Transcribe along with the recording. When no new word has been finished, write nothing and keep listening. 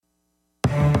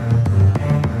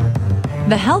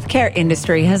The healthcare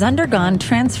industry has undergone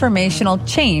transformational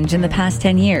change in the past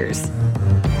 10 years,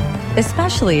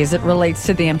 especially as it relates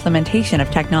to the implementation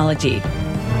of technology.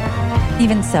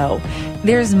 Even so,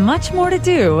 there's much more to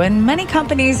do, and many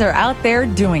companies are out there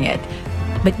doing it,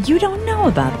 but you don't know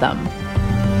about them.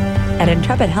 At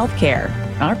Intrepid Healthcare,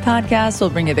 our podcast will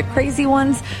bring you the crazy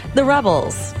ones, the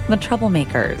rebels, the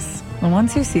troublemakers, the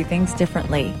ones who see things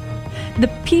differently. The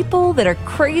people that are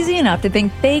crazy enough to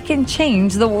think they can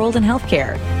change the world in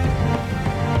healthcare.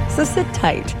 So sit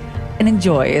tight and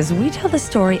enjoy as we tell the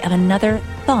story of another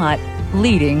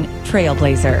thought-leading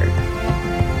trailblazer.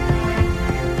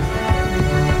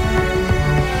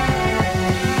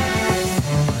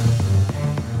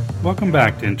 Welcome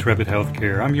back to Intrepid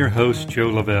Healthcare. I'm your host, Joe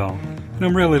Lavelle, and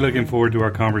I'm really looking forward to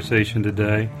our conversation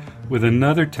today with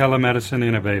another telemedicine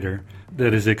innovator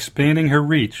that is expanding her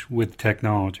reach with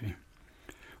technology.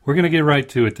 We're going to get right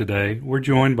to it today. We're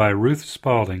joined by Ruth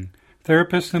Spalding,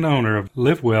 therapist and owner of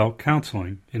Live Well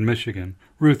Counseling in Michigan.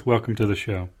 Ruth, welcome to the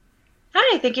show.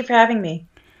 Hi, thank you for having me.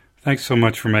 Thanks so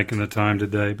much for making the time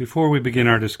today. Before we begin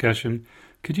our discussion,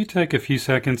 could you take a few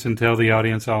seconds and tell the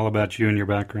audience all about you and your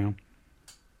background?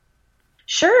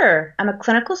 Sure. I'm a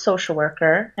clinical social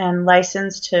worker and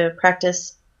licensed to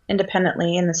practice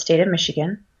independently in the state of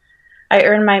Michigan. I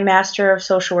earned my Master of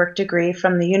Social Work degree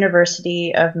from the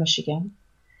University of Michigan,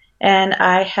 and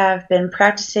I have been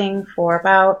practicing for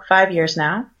about 5 years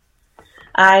now.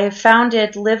 I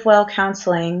founded Live Well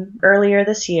Counseling earlier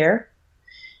this year,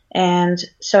 and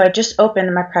so I just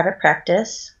opened my private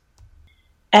practice.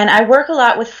 And I work a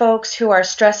lot with folks who are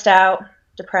stressed out,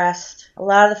 depressed. A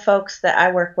lot of the folks that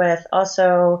I work with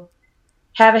also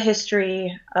have a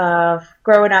history of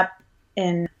growing up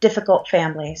in difficult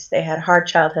families. They had hard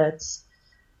childhoods,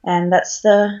 and that's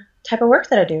the type of work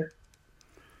that I do.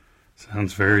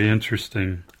 Sounds very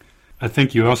interesting. I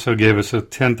think you also gave us a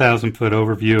 10,000-foot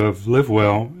overview of Live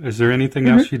Well. Is there anything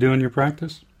else you do in your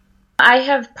practice? I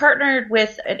have partnered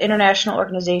with an international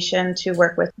organization to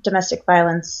work with domestic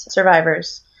violence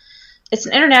survivors. It's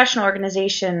an international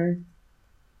organization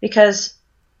because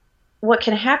what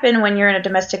can happen when you're in a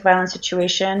domestic violence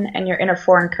situation and you're in a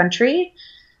foreign country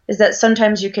is that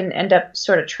sometimes you can end up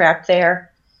sort of trapped there.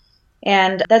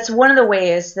 And that's one of the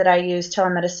ways that I use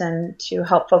telemedicine to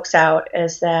help folks out,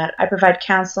 is that I provide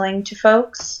counseling to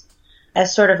folks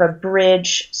as sort of a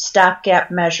bridge stopgap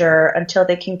measure until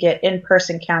they can get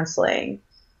in-person counseling.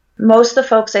 Most of the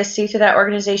folks I see through that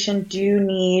organization do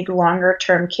need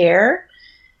longer-term care,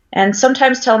 and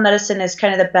sometimes telemedicine is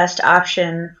kind of the best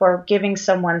option for giving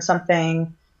someone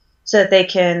something so that they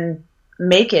can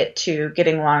make it to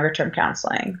getting longer-term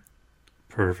counseling.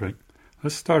 Perfect.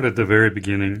 Let's start at the very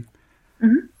beginning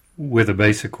with a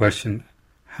basic question.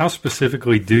 How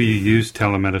specifically do you use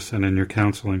telemedicine in your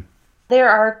counseling? There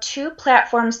are two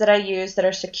platforms that I use that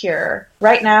are secure.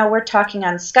 Right now we're talking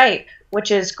on Skype, which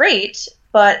is great,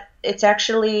 but it's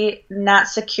actually not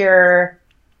secure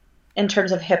in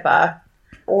terms of HIPAA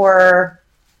or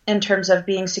in terms of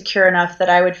being secure enough that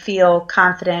I would feel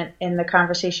confident in the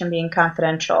conversation being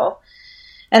confidential.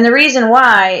 And the reason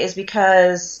why is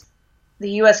because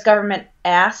the U.S. government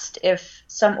asked if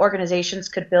some organizations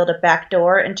could build a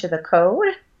backdoor into the code,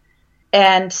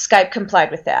 and Skype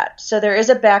complied with that. So there is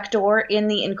a backdoor in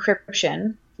the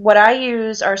encryption. What I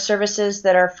use are services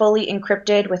that are fully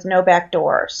encrypted with no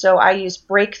backdoor. So I use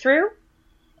Breakthrough,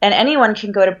 and anyone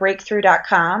can go to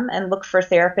breakthrough.com and look for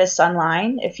therapists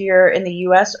online. If you're in the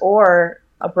U.S. or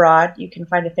abroad, you can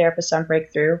find a therapist on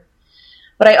Breakthrough.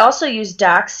 But I also use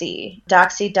Doxy,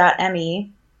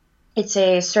 doxy.me. It's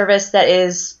a service that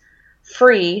is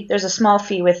free. There's a small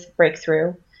fee with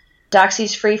Breakthrough.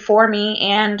 Doxy's free for me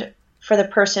and for the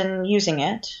person using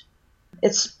it.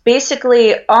 It's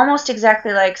basically almost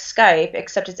exactly like Skype,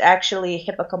 except it's actually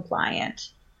HIPAA compliant.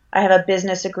 I have a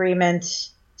business agreement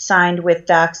signed with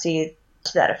Doxy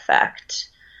to that effect.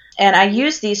 And I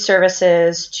use these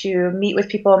services to meet with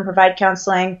people and provide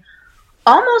counseling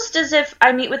almost as if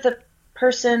I meet with the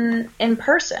person in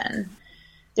person.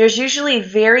 There's usually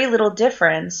very little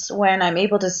difference when I'm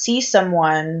able to see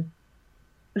someone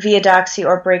via Doxy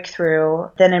or Breakthrough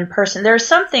than in person. There are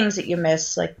some things that you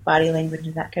miss, like body language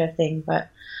and that kind of thing, but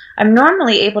I'm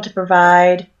normally able to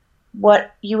provide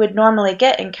what you would normally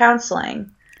get in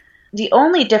counseling. The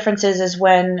only difference is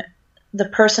when the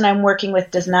person I'm working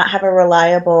with does not have a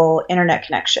reliable internet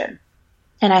connection,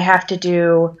 and I have to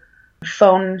do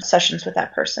phone sessions with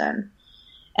that person.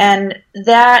 And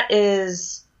that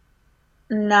is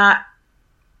not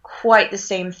quite the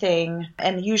same thing,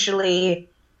 and usually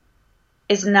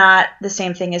is not the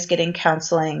same thing as getting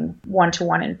counseling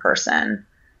one-to-one in person.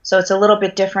 So it's a little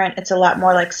bit different. It's a lot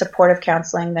more like supportive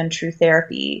counseling than true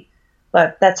therapy.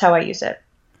 But that's how I use it.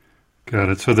 Got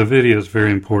it. So the video is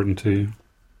very important to you.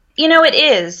 It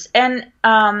is. And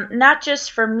not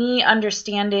just for me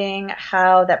understanding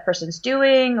how that person's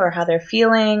doing or how they're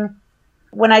feeling.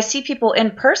 When I see people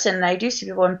in person, and I do see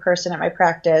people in person at my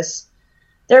practice,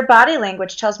 their body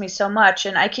language tells me so much,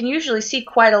 and I can usually see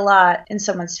quite a lot in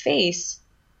someone's face.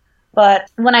 But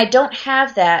when I don't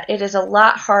have that, it is a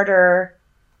lot harder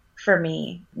for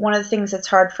me. One of the things that's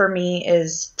hard for me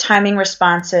is timing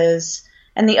responses.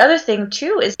 And the other thing,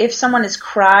 too, is if someone is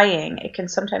crying, it can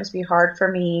sometimes be hard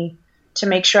for me to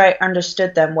make sure I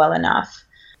understood them well enough.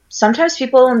 Sometimes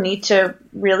people need to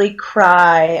really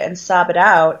cry and sob it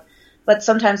out, but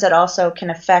sometimes that also can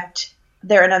affect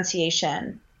their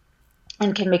enunciation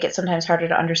and can make it sometimes harder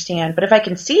to understand. But if I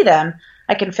can see them,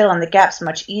 I can fill in the gaps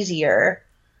much easier.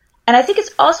 And I think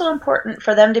it's also important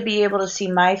for them to be able to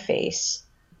see my face.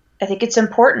 I think it's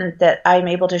important that I'm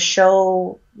able to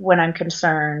show when I'm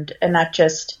concerned and not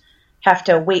just have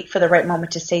to wait for the right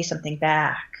moment to say something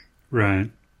back. Right.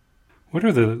 What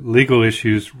are the legal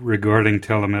issues regarding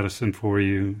telemedicine for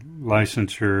you,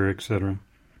 licensure, etc.?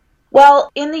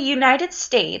 Well, in the United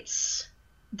States,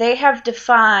 they have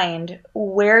defined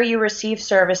where you receive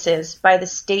services by the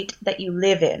state that you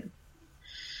live in.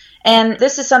 And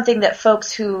this is something that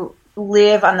folks who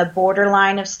live on the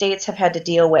borderline of states have had to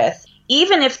deal with.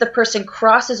 Even if the person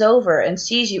crosses over and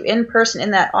sees you in person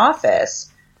in that office,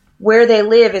 where they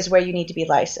live is where you need to be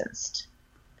licensed.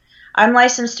 I'm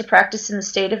licensed to practice in the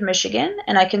state of Michigan,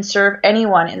 and I can serve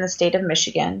anyone in the state of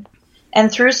Michigan.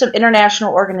 And through some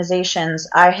international organizations,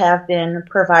 I have been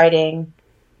providing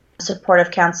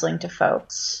supportive counseling to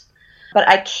folks. But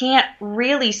I can't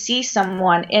really see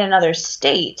someone in another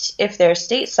state if they're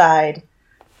stateside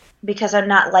because I'm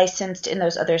not licensed in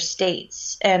those other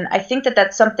states. And I think that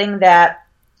that's something that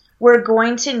we're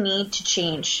going to need to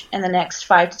change in the next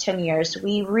 5 to 10 years.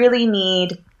 We really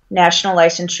need national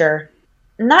licensure,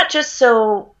 not just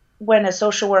so when a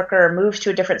social worker moves to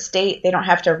a different state, they don't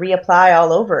have to reapply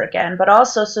all over again, but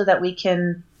also so that we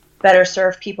can better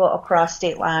serve people across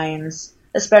state lines,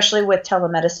 especially with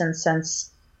telemedicine,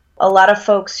 since a lot of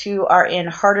folks who are in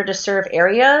harder to serve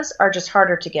areas are just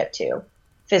harder to get to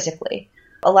physically.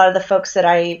 A lot of the folks that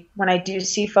when I do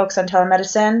see folks on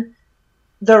telemedicine,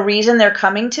 the reason they're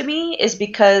coming to me is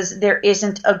because there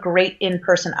isn't a great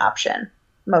in-person option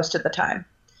most of the time.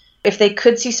 If they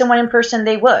could see someone in person,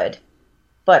 they would,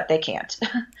 but they can't.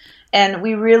 And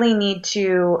we really need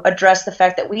to address the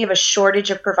fact that we have a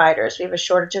shortage of providers. We have a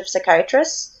shortage of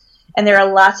psychiatrists, and there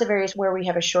are lots of areas where we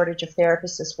have a shortage of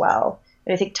therapists as well.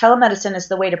 And I think telemedicine is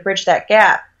the way to bridge that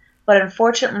gap. But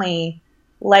unfortunately,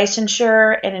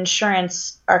 licensure and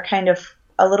insurance are kind of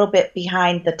a little bit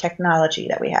behind the technology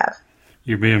that we have.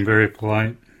 You're being very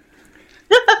polite.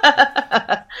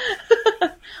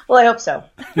 Well, I hope so.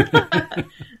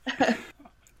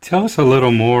 Tell us a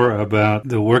little more about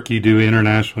the work you do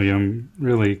internationally. I'm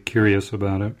really curious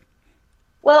about it.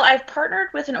 Well, I've partnered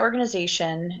with an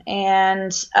organization,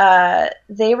 and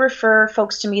they refer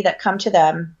folks to me that come to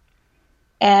them.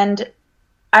 And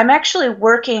I'm actually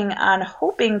working on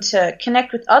hoping to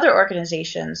connect with other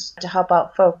organizations to help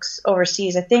out folks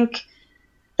overseas. I think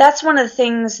that's one of the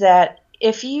things that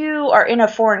if you are in a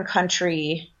foreign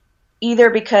country, either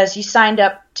because you signed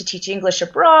up to teach English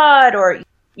abroad or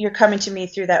you're coming to me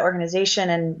through that organization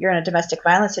and you're in a domestic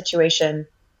violence situation,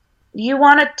 you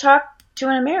want to talk to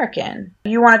an American.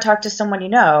 You want to talk to someone you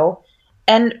know.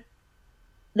 And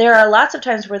there are lots of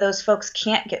times where those folks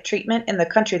can't get treatment in the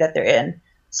country that they're in.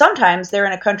 Sometimes they're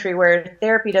in a country where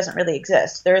therapy doesn't really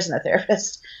exist. There isn't a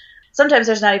therapist. Sometimes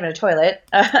there's not even a toilet.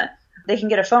 They can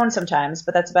get a phone sometimes,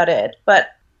 but that's about it. But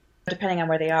depending on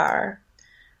where they are.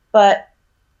 But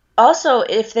also,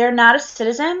 if they're not a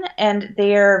citizen and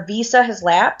their visa has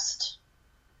lapsed,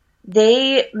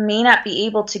 they may not be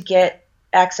able to get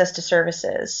access to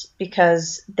services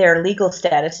because their legal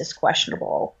status is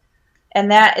questionable.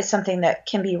 And that is something that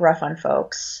can be rough on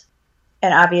folks.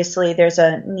 And obviously, there's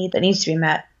a need that needs to be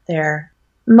met there.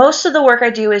 Most of the work I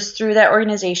do is through that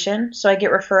organization, so I get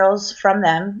referrals from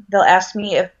them. They'll ask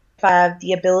me if I have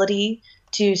the ability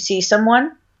to see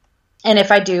someone, and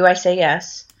if I do, I say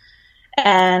yes.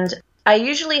 And I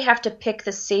usually have to pick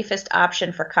the safest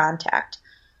option for contact.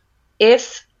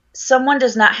 If someone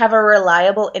does not have a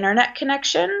reliable internet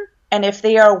connection, and if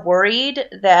they are worried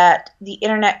that the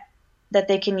internet that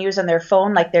they can use on their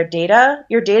phone, like their data,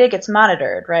 your data gets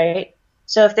monitored, right?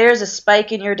 So if there's a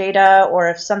spike in your data or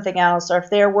if something else, or if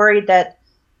they're worried that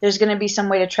there's going to be some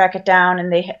way to track it down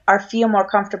and they feel more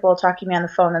comfortable talking to me on the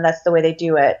phone, then that's the way they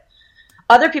do it.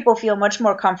 Other people feel much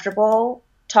more comfortable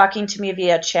talking to me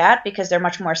via chat because they're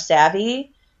much more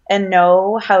savvy and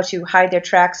know how to hide their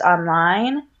tracks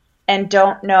online and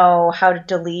don't know how to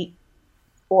delete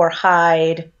or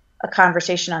hide a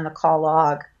conversation on the call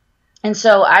log. And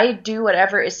so I do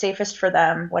whatever is safest for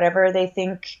them, whatever they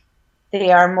think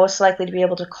they are most likely to be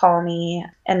able to call me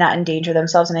and not endanger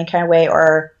themselves in any kind of way,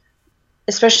 or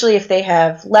especially if they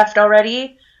have left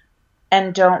already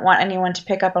and don't want anyone to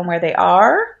pick up on where they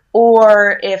are,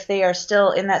 or if they are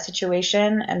still in that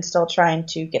situation and still trying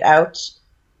to get out.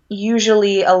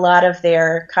 Usually a lot of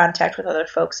their contact with other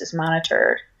folks is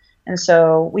monitored. And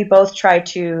so we both try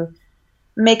to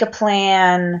make a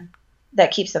plan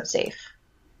that keeps them safe.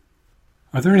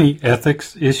 Are there any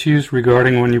ethics issues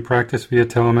regarding when you practice via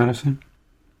telemedicine?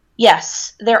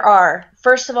 Yes, there are.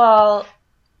 First of all,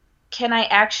 can I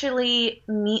actually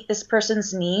meet this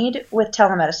person's need with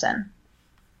telemedicine?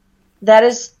 That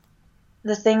is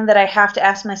the thing that I have to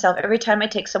ask myself every time I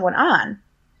take someone on.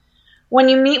 When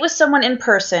you meet with someone in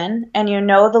person and you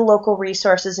know the local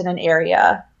resources in an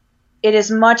area, it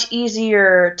is much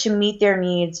easier to meet their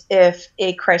needs if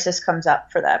a crisis comes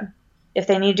up for them. If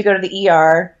they need to go to the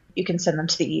ER, you can send them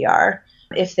to the ER.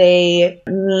 If they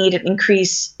need an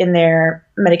increase in their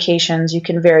medications, you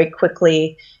can very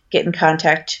quickly get in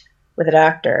contact with a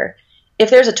doctor. If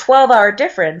there's a 12-hour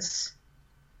difference,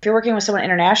 if you're working with someone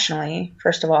internationally,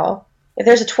 first of all, if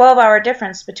there's a 12-hour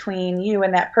difference between you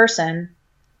and that person,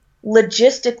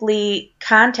 logistically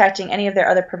contacting any of their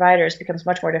other providers becomes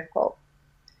much more difficult.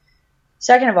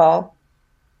 Second of all,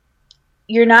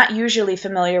 you're not usually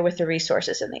familiar with the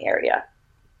resources in the area.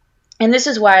 And this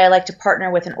is why I like to partner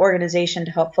with an organization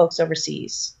to help folks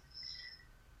overseas.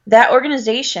 That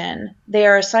organization, they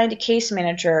are assigned a case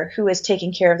manager who is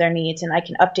taking care of their needs, and I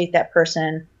can update that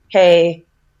person. Hey,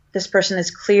 this person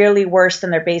is clearly worse than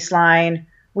their baseline.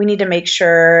 We need to make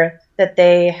sure that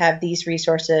they have these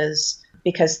resources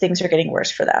because things are getting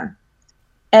worse for them.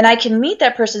 And I can meet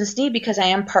that person's need because I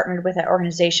am partnered with that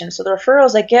organization. So the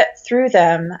referrals I get through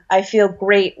them, I feel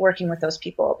great working with those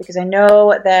people because I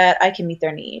know that I can meet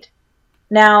their need.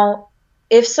 Now,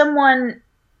 if someone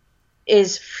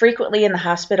is frequently in the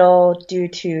hospital due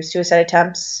to suicide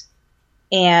attempts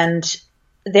and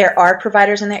there are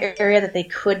providers in the area that they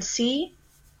could see,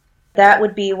 that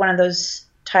would be one of those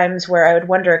times where I would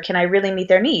wonder, can I really meet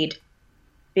their need?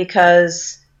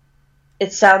 Because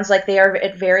it sounds like they are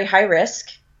at very high risk.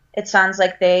 It sounds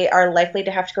like they are likely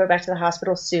to have to go back to the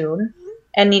hospital soon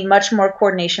and need much more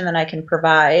coordination than I can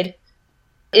provide.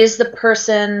 Is the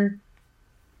person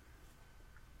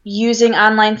using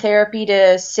online therapy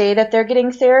to say that they're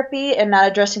getting therapy and not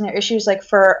addressing their issues, like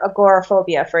for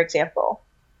agoraphobia, for example?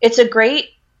 It's a great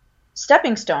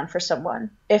stepping stone for someone.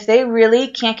 If they really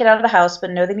can't get out of the house but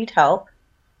know they need help,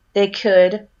 they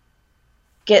could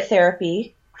get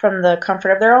therapy from the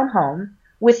comfort of their own home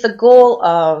with the goal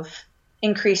of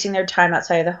increasing their time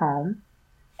outside of the home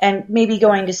and maybe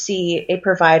going to see a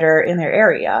provider in their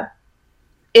area.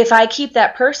 If I keep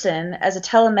that person as a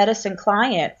telemedicine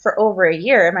client for over a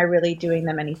year, am I really doing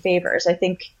them any favors? I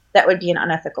think that would be an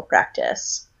unethical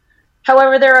practice.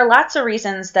 However, there are lots of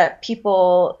reasons that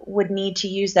people would need to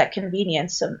use that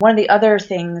convenience. One of the other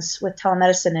things with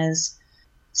telemedicine is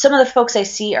some of the folks I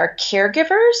see are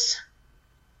caregivers.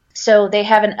 So they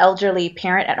have an elderly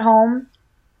parent at home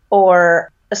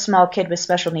or a small kid with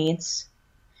special needs.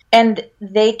 And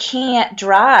they can't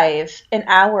drive an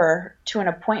hour to an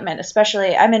appointment,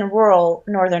 especially I'm in rural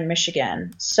northern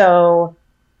Michigan. So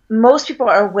most people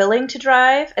are willing to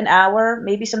drive an hour,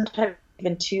 maybe sometimes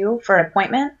even 2 for an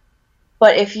appointment.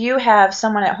 But if you have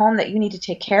someone at home that you need to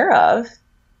take care of,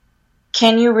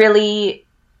 can you really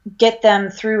get them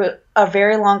through a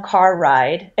very long car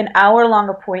ride, an hour-long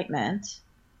appointment,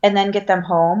 and then get them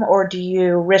home? Or do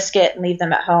you risk it and leave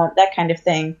them at home? That kind of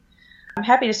thing. I'm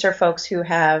happy to serve folks who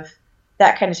have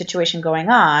that kind of situation going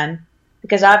on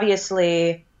because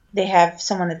obviously they have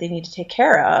someone that they need to take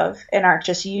care of and aren't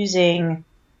just using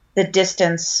the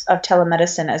distance of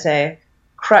telemedicine as a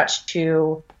crutch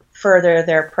to further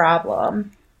their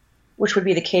problem, which would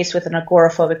be the case with an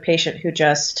agoraphobic patient who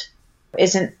just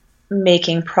isn't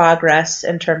making progress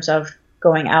in terms of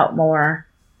going out more.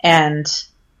 And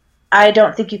I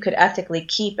don't think you could ethically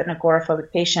keep an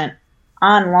agoraphobic patient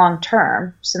on long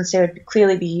term, since they would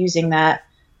clearly be using that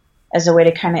as a way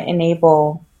to kind of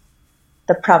enable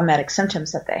the problematic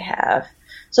symptoms that they have.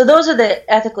 So those are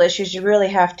the ethical issues you really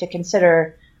have to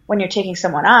consider when you're taking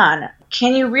someone on.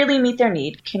 Can you really meet their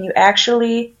need? Can you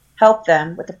actually help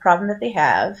them with the problem that they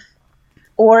have?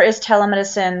 Or is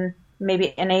telemedicine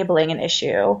maybe enabling an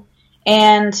issue?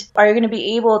 And are you going to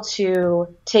be able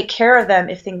to take care of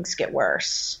them if things get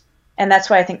worse? And that's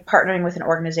why I think partnering with an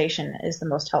organization is the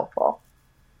most helpful.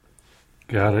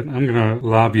 Got it. I'm going to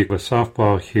lob you a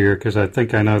softball here because I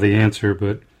think I know the answer,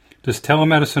 but does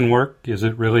telemedicine work? Is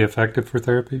it really effective for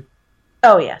therapy?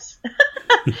 Oh, yes.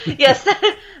 Yes,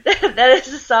 that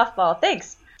is a softball.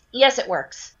 Thanks. Yes, it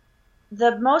works.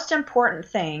 The most important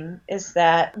thing is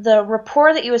that the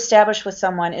rapport that you establish with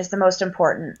someone is the most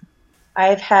important.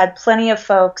 I've had plenty of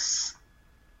folks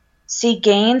see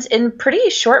gains in pretty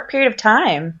short period of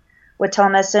time with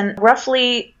telemedicine,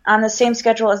 roughly on the same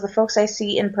schedule as the folks I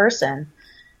see in person.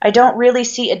 I don't really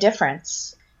see a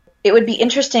difference. It would be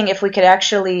interesting if we could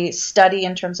actually study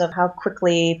in terms of how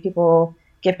quickly people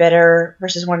get better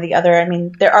versus one or the other. I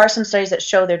mean, there are some studies that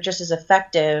show they're just as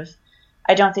effective.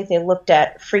 I don't think they looked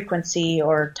at frequency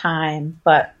or time,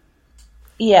 but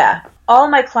yeah, all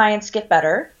my clients get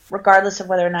better, regardless of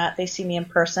whether or not they see me in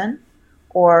person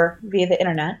or via the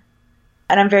internet,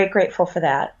 and I'm very grateful for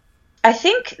that. I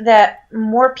think that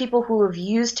more people who have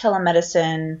used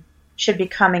telemedicine should be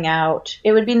coming out.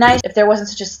 It would be nice if there wasn't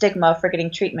such a stigma for getting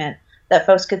treatment, that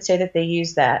folks could say that they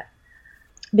use that.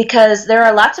 Because there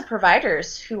are lots of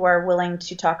providers who are willing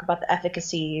to talk about the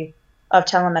efficacy of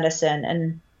telemedicine,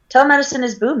 and telemedicine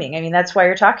is booming. I mean, that's why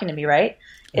you're talking to me, right?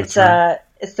 It's the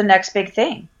next big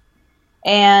thing.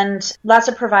 And lots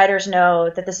of providers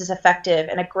know that this is effective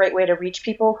and a great way to reach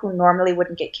people who normally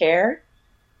wouldn't get care.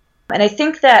 And I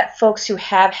think that folks who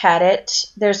have had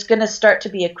it, there's going to start to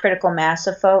be a critical mass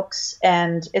of folks,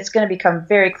 and it's going to become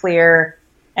very clear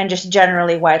and just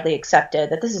generally widely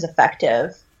accepted that this is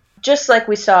effective, just like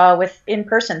we saw with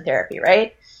in-person therapy,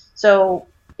 right? So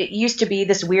it used to be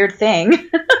this weird thing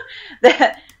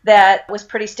that was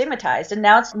pretty stigmatized, and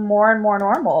now it's more and more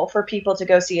normal for people to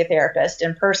go see a therapist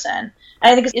in person. And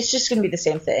I think it's just going to be the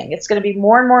same thing. It's going to be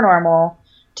more and more normal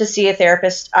to see a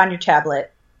therapist on your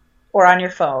tablet or on your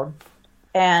phone,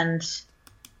 and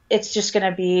it's just going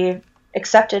to be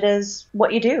accepted as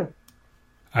what you do.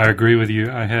 I agree with you.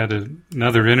 I had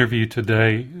another interview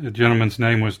today. The gentleman's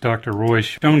name was Dr. Roy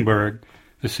Schoenberg,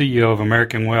 the CEO of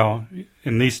American Well.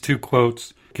 And these two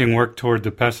quotes can work toward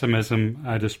the pessimism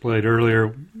I displayed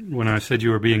earlier when I said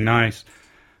you were being nice.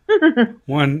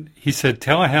 One, he said,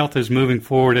 telehealth is moving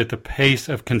forward at the pace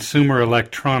of consumer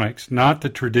electronics, not the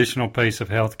traditional pace of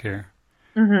healthcare.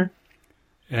 Mm-hmm.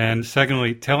 And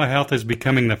secondly, telehealth is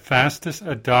becoming the fastest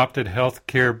adopted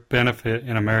healthcare benefit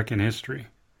in American history.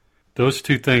 Those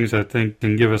two things, I think,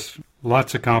 can give us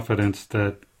lots of confidence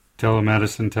that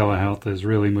telemedicine, telehealth is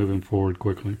really moving forward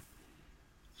quickly.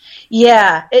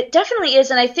 Yeah, it definitely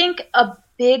is. And I think a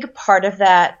big part of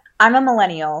that, I'm a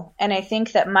millennial, and I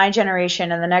think that my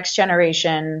generation and the next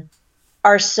generation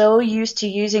are so used to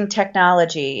using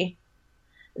technology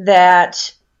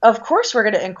that, of course, we're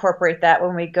going to incorporate that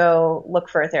when we go look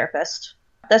for a therapist.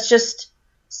 That's just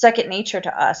second nature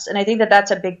to us. And I think that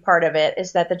that's a big part of it,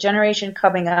 is that the generation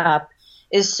coming up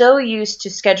is so used to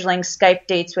scheduling Skype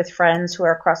dates with friends who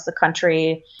are across the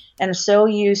country and so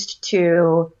used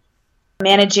to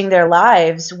managing their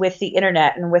lives with the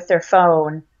internet and with their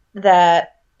phone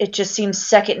that it just seems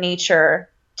second nature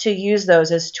to use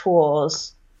those as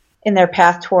tools in their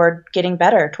path toward getting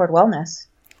better, toward wellness.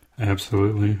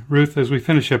 Absolutely. Ruth, as we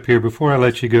finish up here, before I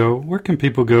let you go, where can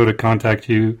people go to contact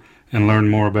you and learn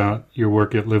more about your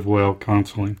work at Live Well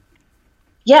Counseling?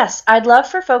 Yes, I'd love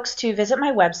for folks to visit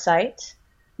my website.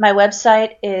 My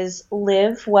website is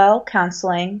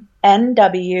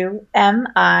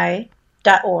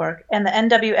livewellcounseling.nwmi.org, and the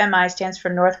NWMI stands for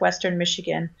Northwestern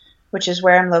Michigan, which is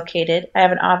where I'm located. I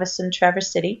have an office in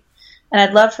Traverse City, and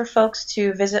I'd love for folks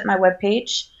to visit my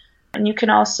webpage. And you can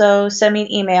also send me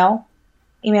an email.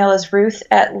 Email is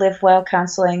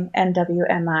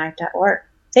ruth@livewellcounseling.nwmi.org.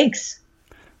 Thanks.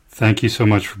 Thank you so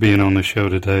much for being on the show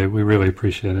today. We really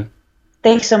appreciate it.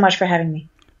 Thanks so much for having me.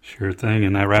 Sure thing.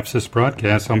 And that wraps this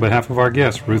broadcast. On behalf of our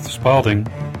guest, Ruth Spalding,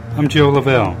 I'm Joe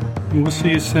Lavelle, and we'll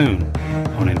see you soon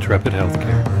on Intrepid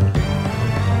Healthcare.